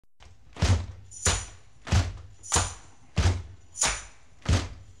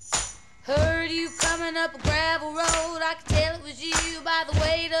coming up a gravel road. I could tell it was you by the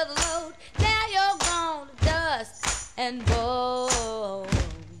weight of the load. Now you're gone to dust and bone.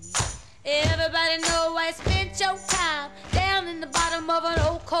 Everybody know why you spent your time down in the bottom of an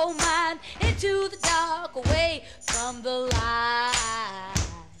old coal mine, into the dark, away from the light.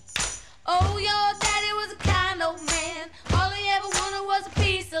 Oh, your daddy was a kind old man. All he ever wanted was a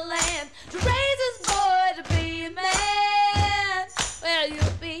piece of land to raise his boy to be a man. Well,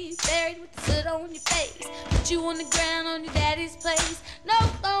 you'll be buried with the soot on your face, put you on the ground on your daddy's place. No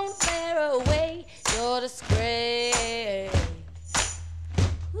stone to bear away your disgrace.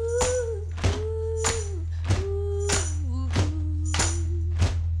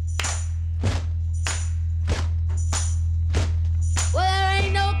 Well, there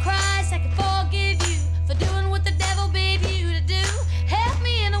ain't no Christ that can forgive you for doing what the devil bid you to do. Help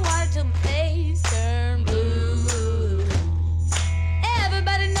me in the water till my face turned blue.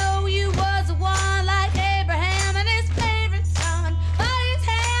 Everybody know you was the one, like Abraham and his favorite son. By his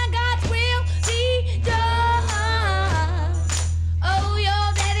hand, God's will be done. Oh,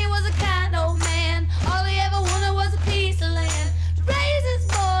 your daddy was a kind old man. All he ever wanted was a piece of land to raise his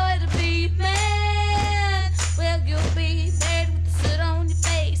boy to be a man. Well, you'll be buried with the soot on your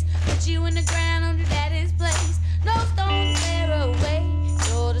face, put you in the ground on your daddy's place. No stone to bear away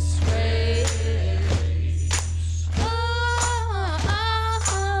your disgrace.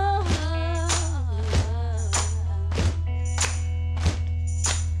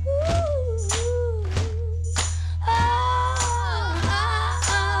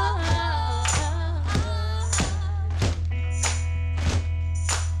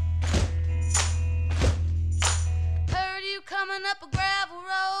 Heard you coming up a gravel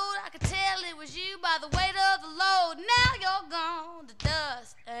road. I could tell it was you by the weight of the load. Now you're gone to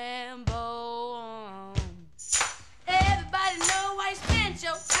dust and bone. Everybody know why you spent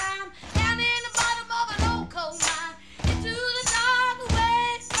your time down in the bottom of an old coal mine, into the dark,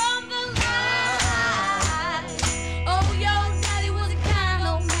 away from the light. Oh, your daddy was a kind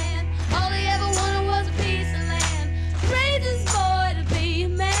old man. All he ever wanted was a piece of land to raise his boy to be a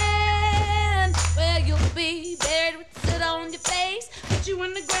man. Well, you'll be buried with the soot on your face, put you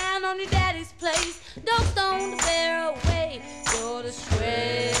in the ground on your daddy's place. No stone to bear away your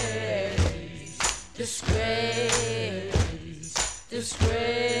disgrace. Disgrace.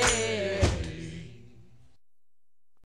 Disgrace.